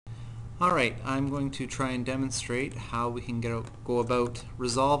Alright, I'm going to try and demonstrate how we can go about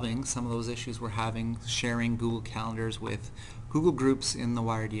resolving some of those issues we're having sharing Google Calendars with Google Groups in the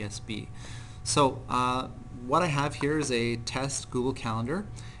YRDSB. So what I have here is a test Google Calendar,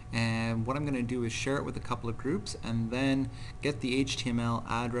 and what I'm going to do is share it with a couple of groups and then get the HTML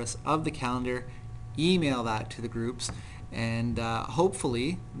address of the calendar, email that to the groups, and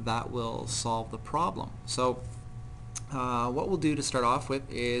hopefully that will solve the problem. So what we'll do to start off with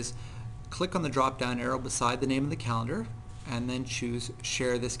is click on the drop down arrow beside the name of the calendar and then choose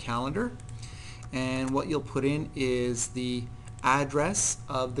share this calendar, and what you'll put in is the address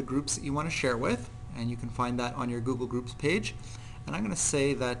of the groups that you want to share with, and you can find that on your Google Groups page. And I'm going to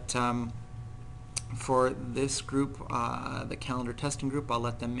say that for this group, the calendar testing group, I'll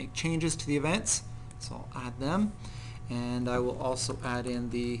let them make changes to the events, so I'll add them, and I will also add in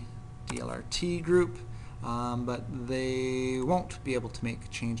the DLRT group, but they won't be able to make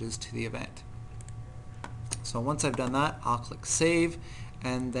changes to the event. So once I've done that, I'll click Save,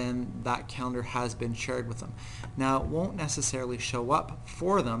 and then that calendar has been shared with them. Now it won't necessarily show up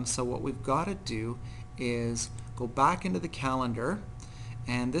for them, so what we've got to do is go back into the calendar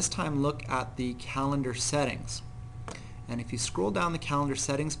and this time look at the calendar settings. And if you scroll down the calendar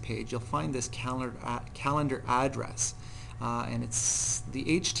settings page, you'll find this calendar address. And it's the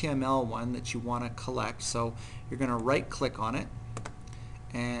HTML one that you want to collect, so you're going to right click on it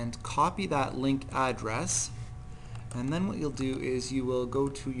and copy that link address, and then what you'll do is you will go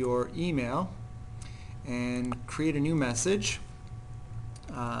to your email and create a new message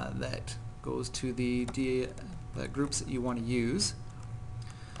that goes to the groups that you want to use.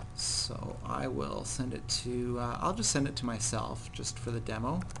 So I will send it to, I'll just send it to myself just for the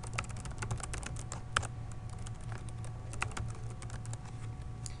demo.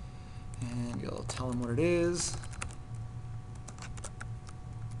 And you'll tell them what it is,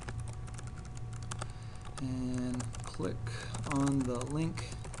 and click on the link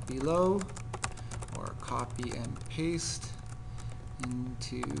below, or copy and paste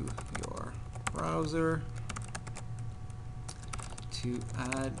into your browser to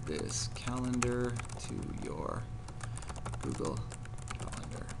add this calendar to your Google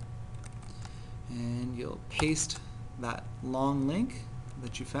Calendar. And you'll paste that long link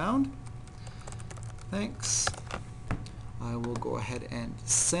that you found. Thanks. I will go ahead and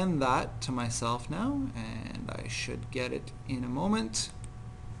send that to myself now, and I should get it in a moment.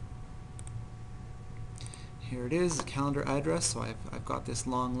 Here it is, the calendar address. So I've got this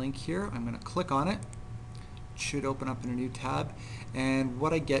long link here. I'm going to click on it. It should open up in a new tab, and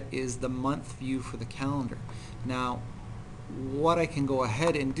what I get is the month view for the calendar. Now what I can go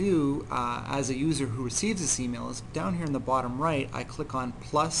ahead and do as a user who receives this email is down here in the bottom right, I click on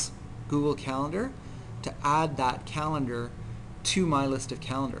plus Google Calendar to add that calendar to my list of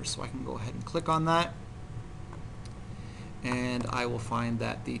calendars. So I can go ahead and click on that, and I will find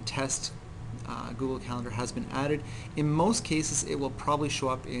that the test Google Calendar has been added. In most cases it will probably show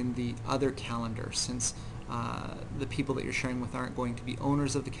up in the other calendar, since the people that you're sharing with aren't going to be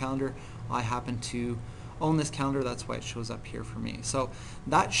owners of the calendar. I happen to own this calendar, that's why it shows up here for me. So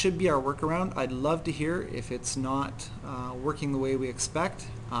that should be our workaround. I'd love to hear if it's not working the way we expect.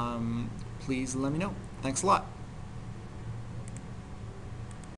 Please let me know. Thanks a lot.